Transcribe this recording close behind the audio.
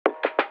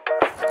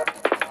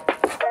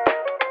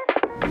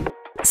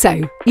So,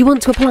 you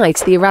want to apply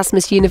to the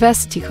Erasmus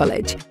University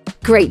College?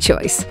 Great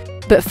choice!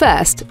 But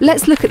first,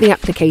 let's look at the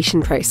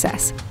application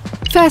process.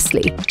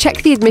 Firstly,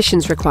 check the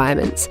admissions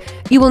requirements.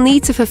 You will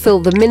need to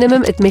fulfil the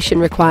minimum admission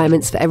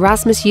requirements for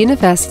Erasmus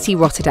University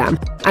Rotterdam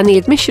and the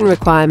admission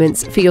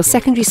requirements for your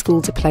secondary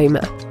school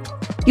diploma.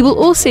 You will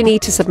also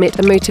need to submit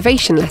a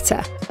motivation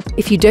letter.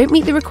 If you don't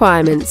meet the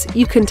requirements,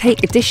 you can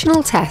take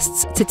additional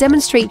tests to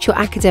demonstrate your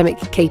academic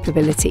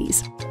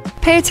capabilities.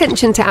 Pay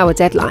attention to our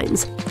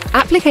deadlines.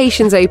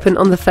 Applications open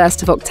on the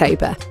 1st of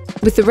October,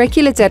 with the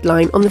regular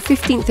deadline on the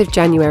 15th of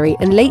January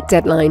and late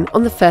deadline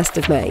on the 1st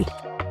of May.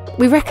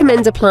 We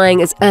recommend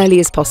applying as early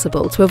as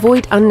possible to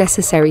avoid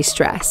unnecessary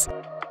stress.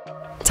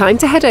 Time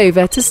to head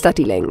over to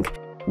StudyLink,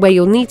 where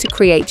you'll need to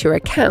create your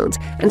account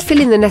and fill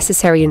in the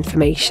necessary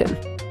information.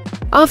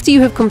 After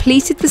you have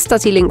completed the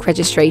StudyLink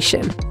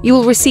registration, you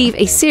will receive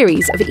a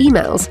series of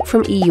emails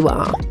from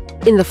EUR.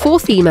 In the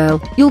 4th email,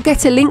 you'll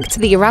get a link to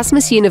the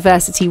Erasmus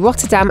University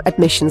Rotterdam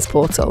admissions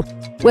portal,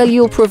 where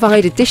you'll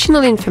provide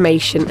additional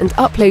information and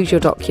upload your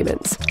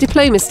documents,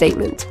 diploma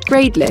statement,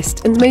 grade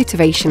list and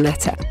motivation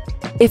letter.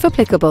 If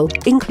applicable,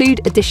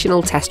 include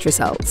additional test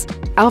results.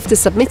 After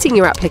submitting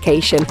your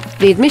application,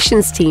 the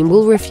admissions team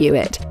will review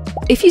it.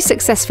 If you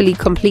successfully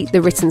complete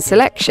the written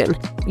selection,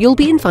 you'll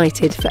be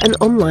invited for an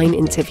online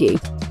interview.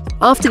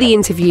 After the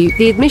interview,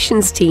 the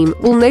admissions team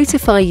will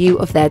notify you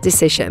of their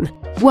decision.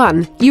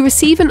 1. You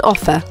receive an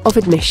offer of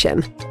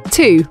admission.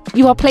 2.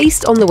 You are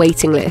placed on the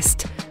waiting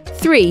list.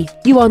 3.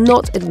 You are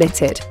not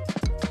admitted.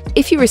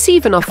 If you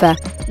receive an offer,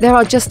 there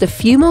are just a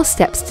few more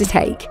steps to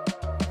take.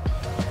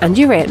 And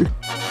you're in.